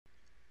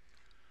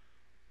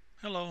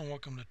Hello and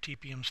welcome to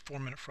TPM's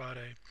 4-Minute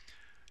Friday.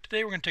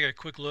 Today we're going to take a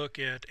quick look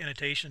at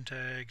annotation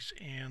tags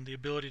and the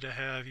ability to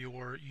have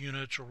your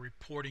units or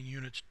reporting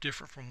units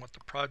different from what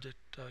the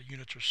project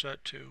units are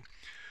set to.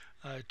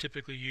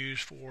 Typically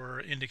used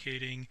for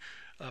indicating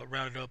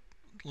rounded up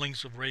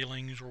lengths of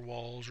railings or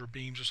walls or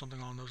beams or something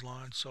along those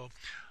lines. So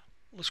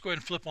let's go ahead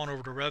and flip on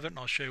over to Revit and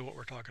I'll show you what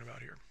we're talking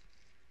about here.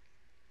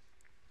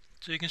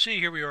 So you can see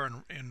here we are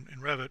in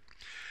Revit.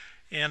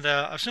 And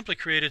I've simply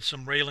created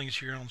some railings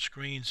here on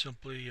screen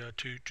simply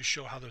to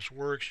show how this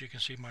works. You can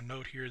see my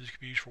note here. This can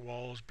be used for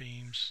walls,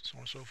 beams, so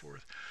on and so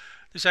forth.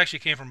 This actually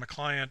came from a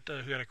client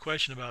who had a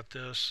question about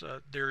this.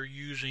 They're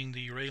using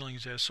the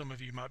railings, as some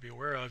of you might be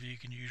aware of. You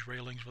can use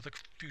railings with a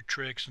few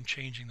tricks and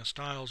changing the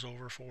styles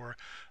over for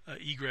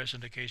egress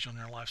indication on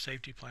their life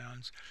safety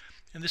plans.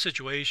 In this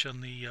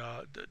situation,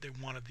 they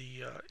wanted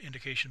the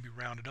indication to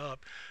be rounded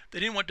up. They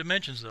didn't want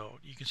dimensions though.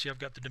 You can see I've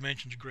got the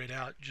dimensions grayed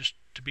out just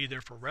to be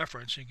there for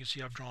reference. You can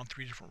see I've drawn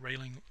 3 different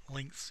railing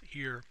lengths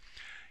here.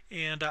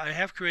 And I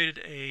have created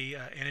a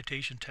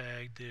annotation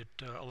tag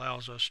that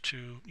allows us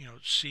to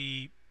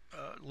see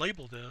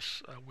label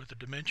this with a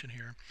dimension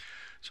here.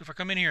 So if I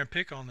come in here and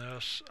pick on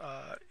this,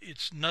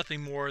 it's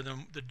nothing more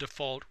than the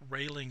default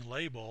railing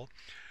label.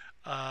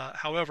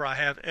 However, I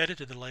have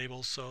edited the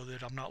labels so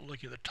that I'm not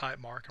looking at the type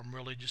mark. I'm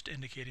really just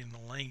indicating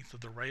the length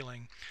of the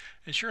railing.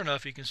 And sure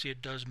enough, you can see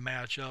it does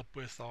match up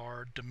with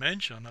our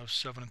dimension of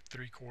 7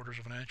 3/4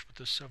 of an inch with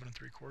this 7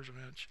 3/4 of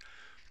an inch.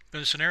 In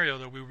the scenario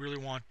though, we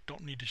really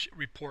don't need to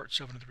report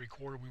 7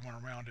 3/4. We want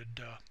to round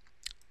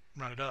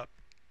it up.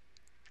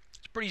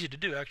 It's pretty easy to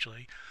do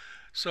actually.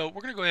 So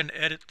we're going to go ahead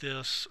and edit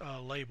this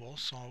label.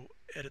 So I'll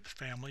edit the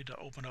family to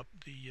open up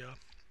the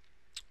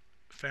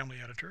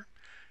family editor.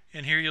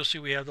 And here you'll see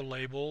we have the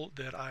label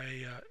that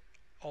I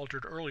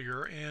altered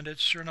earlier, and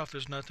it's sure enough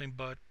is nothing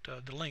but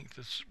the length.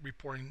 It's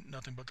reporting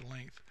nothing but the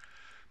length,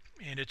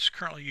 and it's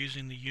currently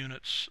using the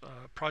units,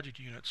 project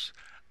units.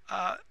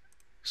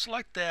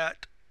 Select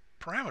that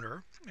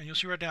parameter, and you'll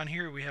see right down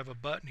here we have a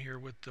button here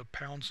with the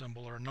pound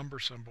symbol or a number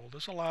symbol.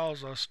 This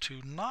allows us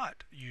to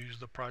not use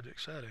the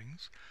project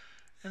settings.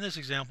 In this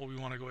example, we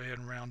want to go ahead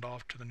and round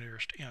off to the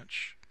nearest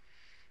inch,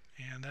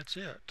 and that's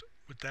it.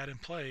 With that in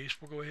place,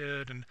 we'll go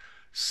ahead and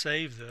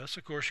save this.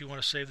 Of course, you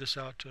want to save this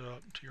out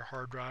to your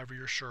hard drive or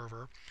your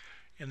server,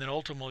 and then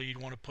ultimately you'd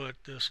want to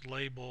put this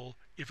label,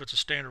 if it's a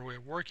standard way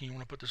of working, you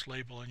want to put this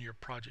label in your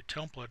project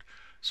template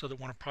so that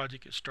when a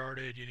project gets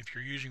started, and if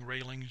you're using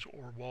railings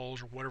or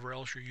walls or whatever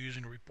else you're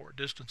using to report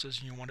distances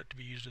and you want it to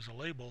be used as a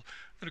label,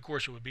 then of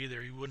course it would be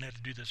there. You wouldn't have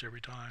to do this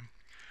every time.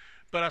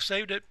 But I've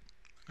saved it.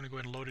 I'm going to go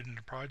ahead and load it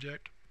into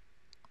project.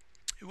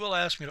 It will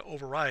ask me to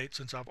overwrite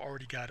since I've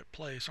already got it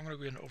placed. So I'm going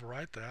to go ahead and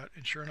overwrite that,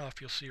 and sure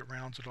enough you'll see it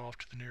rounds it off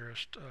to the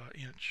nearest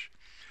inch.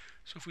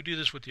 So if we do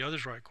this with the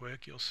others right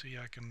quick, you'll see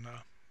I can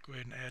go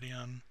ahead and add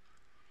in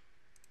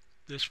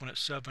this one at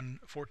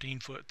 14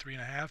 foot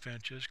 3.5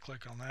 inches.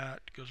 Click on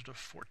that, it goes to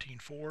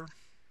 14.4,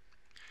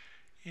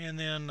 and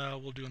then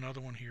we'll do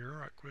another one here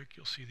right quick.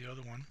 You'll see the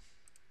other one,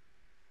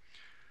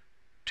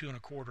 2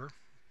 1/4.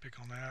 Pick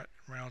on that,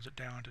 rounds it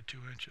down to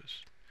 2 inches.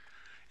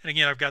 And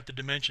again, I've got the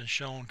dimensions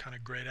shown kind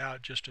of grayed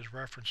out just as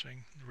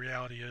referencing. The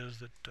reality is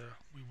that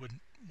we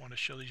wouldn't want to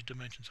show these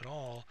dimensions at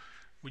all.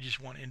 We just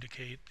want to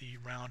indicate the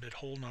rounded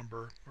whole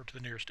number or to the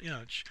nearest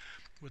inch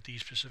with these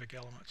specific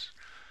elements.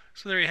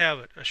 So there you have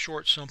it, a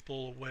short,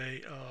 simple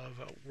way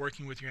of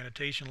working with your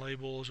annotation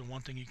labels. And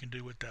one thing you can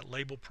do with that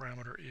label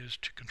parameter is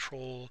to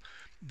control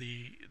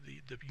the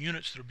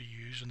units that will be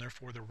used, and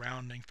therefore the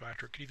rounding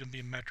factor. It could even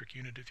be a metric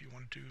unit if you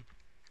wanted to,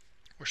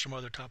 or some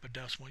other type of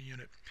decimal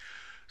unit.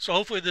 So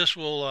hopefully this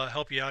will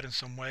help you out in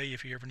some way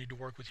if you ever need to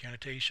work with the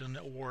annotation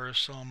or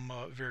some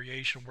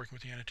variation of working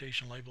with the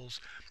annotation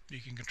labels.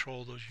 You can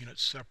control those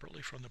units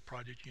separately from the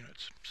project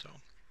units.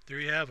 So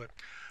there you have it.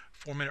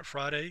 4-Minute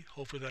Friday.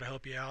 Hopefully that'll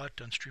help you out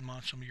and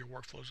streamline some of your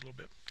workflows a little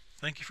bit.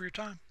 Thank you for your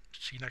time.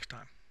 See you next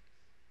time.